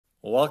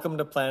Welcome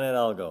to Planet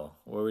Algo,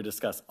 where we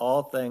discuss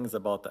all things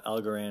about the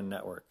Algorand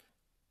network.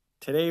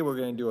 Today we're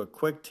going to do a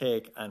quick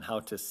take on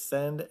how to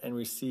send and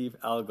receive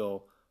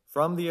Algo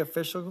from the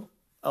official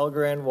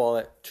Algorand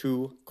wallet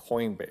to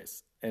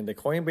Coinbase. And the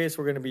Coinbase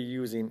we're going to be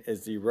using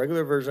is the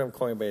regular version of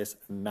Coinbase,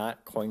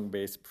 not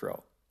Coinbase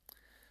Pro.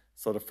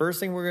 So the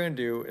first thing we're going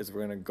to do is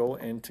we're going to go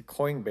into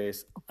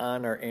Coinbase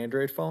on our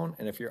Android phone.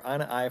 And if you're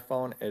on an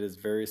iPhone, it is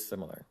very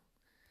similar.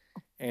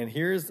 And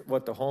here's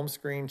what the home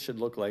screen should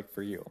look like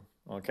for you.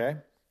 Okay,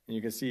 and you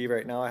can see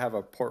right now I have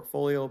a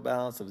portfolio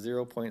balance of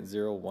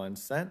 0.01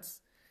 cents.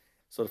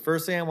 So the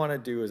first thing I want to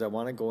do is I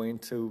want to go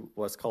into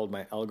what's called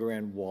my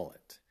Algorand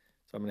wallet.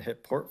 So I'm going to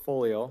hit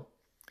portfolio.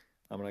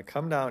 I'm going to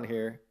come down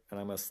here and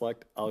I'm going to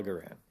select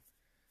Algorand.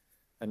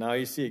 And now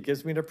you see it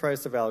gives me the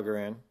price of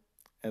Algorand.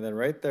 And then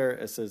right there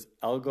it says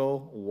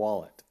Algo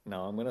wallet.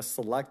 Now I'm going to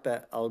select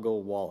that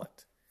Algo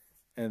wallet.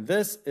 And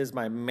this is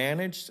my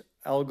managed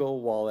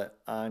Algo wallet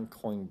on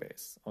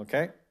Coinbase.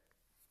 Okay,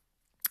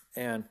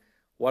 and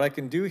what I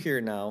can do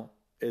here now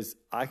is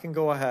I can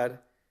go ahead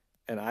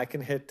and I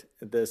can hit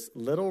this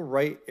little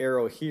right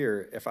arrow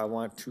here if I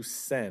want to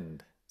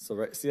send.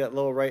 So see that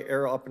little right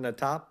arrow up in the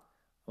top?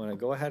 I'm going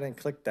to go ahead and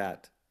click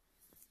that.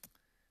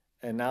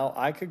 And now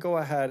I could go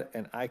ahead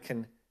and I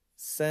can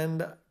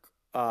send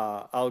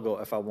Algo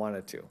if I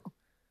wanted to.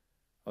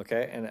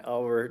 Okay, and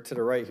over to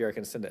the right here, I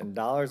can send it in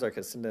dollars or I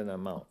can send it in an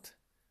amount.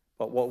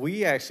 But what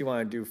we actually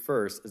want to do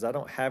first is I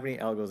don't have any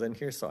Algos in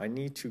here, so I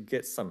need to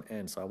get some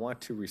in. So I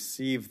want to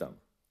receive them.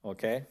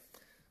 Okay,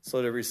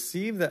 so to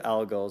receive the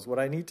Algos, what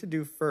I need to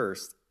do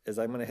first is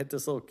I'm going to hit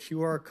this little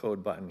QR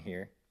code button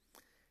here,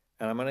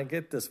 and I'm going to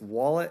get this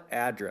wallet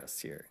address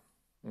here.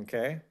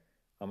 Okay,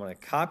 I'm going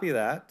to copy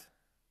that,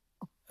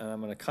 and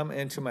I'm going to come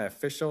into my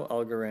official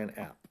Algorand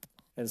app.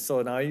 And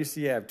so now you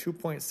see I have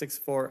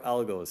 2.64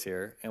 Algos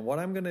here, and what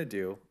I'm going to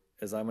do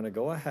is I'm going to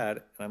go ahead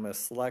and I'm going to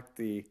select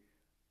the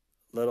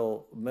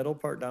little middle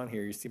part down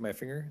here. You see my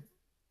finger?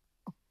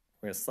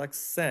 We're going to select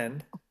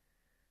send.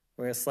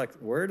 We're going to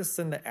select where to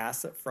send the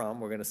asset from.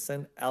 We're going to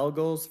send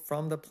Algos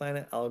from the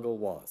Planet Algo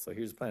wallet. So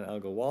here's Planet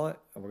Algo wallet,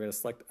 and we're going to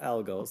select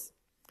Algos.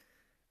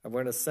 And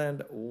we're going to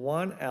send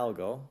one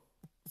Algo.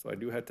 So I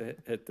do have to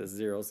hit the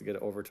zeros to get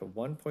it over to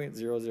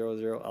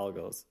 1.000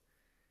 Algos.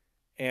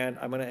 And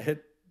I'm going to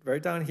hit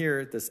right down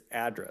here this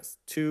address,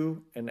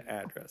 to an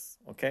address.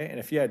 Okay, and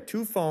if you had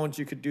two phones,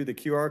 you could do the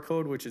QR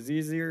code, which is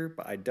easier,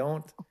 but I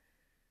don't.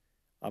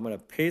 I'm going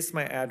to paste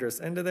my address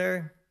into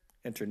there,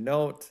 enter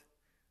note.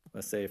 I'm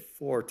going to say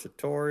for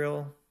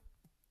tutorial.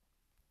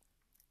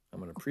 I'm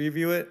going to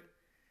preview it,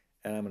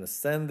 and I'm going to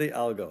send the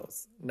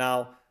Algos.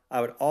 Now,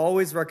 I would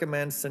always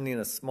recommend sending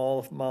a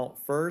small amount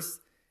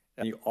first,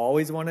 and you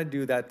always want to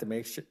do that to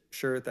make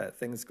sure that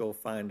things go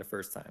fine the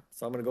first time.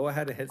 So I'm going to go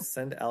ahead and hit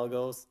send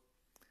Algos.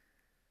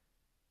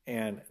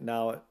 And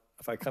now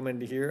if I come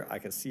into here, I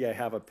can see I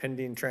have a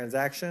pending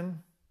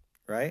transaction,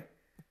 right?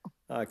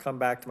 Now I come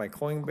back to my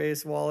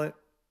Coinbase wallet.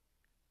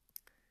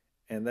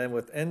 And then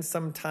within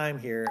some time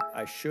here,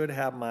 I should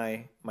have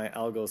my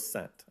Algos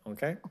sent,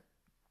 okay?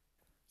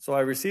 So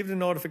I received a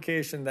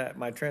notification that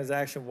my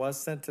transaction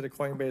was sent to the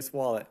Coinbase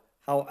wallet.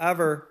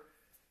 However,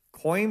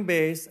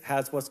 Coinbase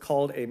has what's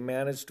called a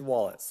managed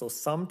wallet. So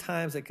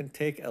sometimes it can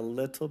take a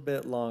little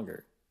bit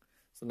longer.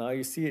 So now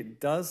you see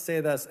it does say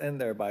that's in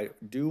there, but I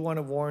do want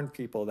to warn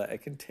people that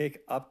it can take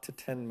up to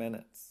 10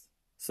 minutes.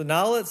 So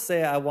now let's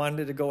say I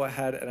wanted to go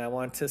ahead and I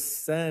want to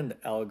send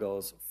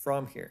Algos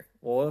from here.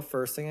 Well, the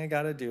first thing I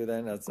got to do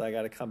then is I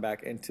got to come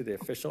back into the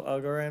official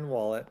Algorand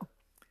wallet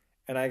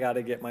and I got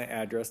to get my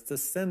address to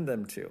send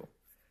them to.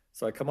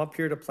 So I come up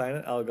here to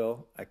Planet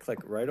Algo. I click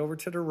right over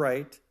to the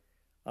right.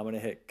 I'm going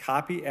to hit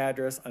copy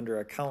address under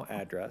account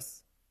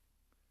address.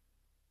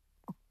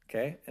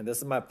 Okay, and this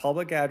is my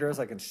public address.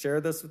 I can share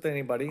this with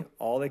anybody.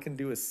 All they can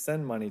do is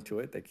send money to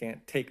it. They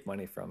can't take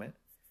money from it.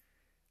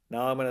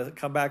 Now I'm going to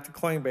come back to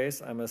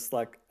Coinbase. I'm going to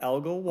select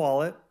Algo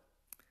wallet,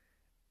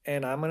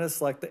 and I'm going to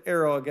select the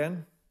arrow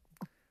again.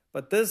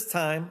 But this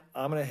time,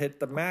 I'm going to hit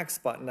the max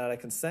button that I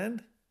can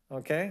send,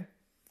 okay?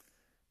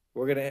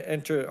 We're going to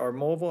enter our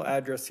mobile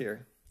address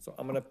here. So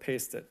I'm going to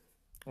paste it,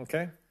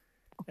 okay?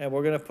 And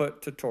we're going to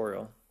put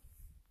tutorial.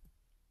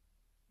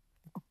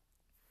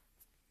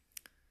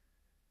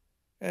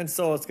 And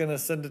so it's going to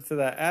send it to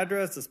that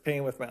address. It's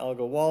paying with my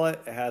Algo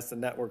wallet. It has the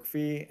network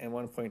fee and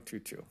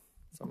 1.22.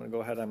 So I'm going to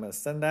go ahead and I'm going to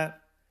send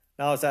that.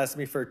 Now it's asking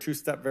me for a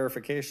two-step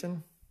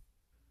verification.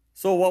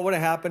 So what would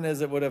have happened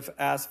is it would have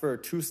asked for a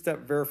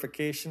two-step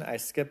verification. I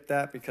skipped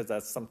that because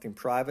that's something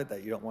private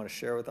that you don't want to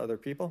share with other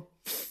people.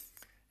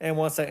 And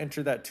once I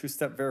enter that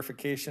two-step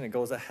verification, it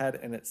goes ahead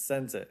and it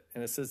sends it.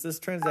 And it says this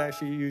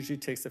transaction usually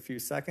takes a few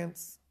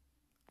seconds.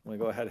 I'm going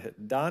to go ahead and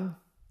hit done.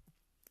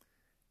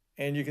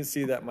 And you can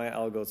see that my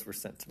Algos were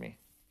sent to me.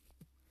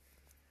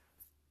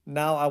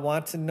 Now, I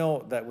want to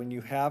note that when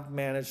you have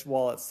managed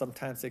wallets,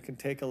 sometimes it can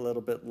take a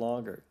little bit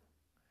longer.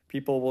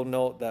 People will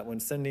note that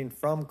when sending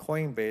from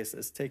Coinbase,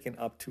 it's taking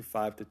up to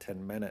 5 to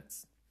 10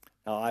 minutes.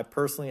 Now, I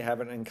personally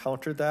haven't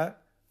encountered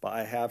that, but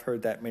I have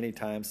heard that many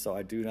times, so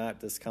I do not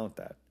discount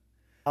that.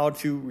 how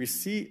to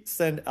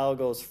send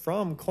algos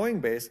from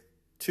Coinbase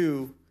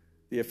to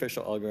the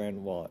official Algorand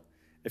wallet.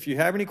 If you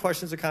have any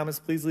questions or comments,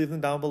 please leave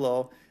them down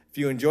below. If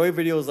you enjoy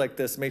videos like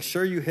this, make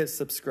sure you hit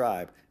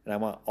subscribe, and I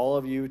want all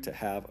of you to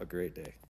have a great day.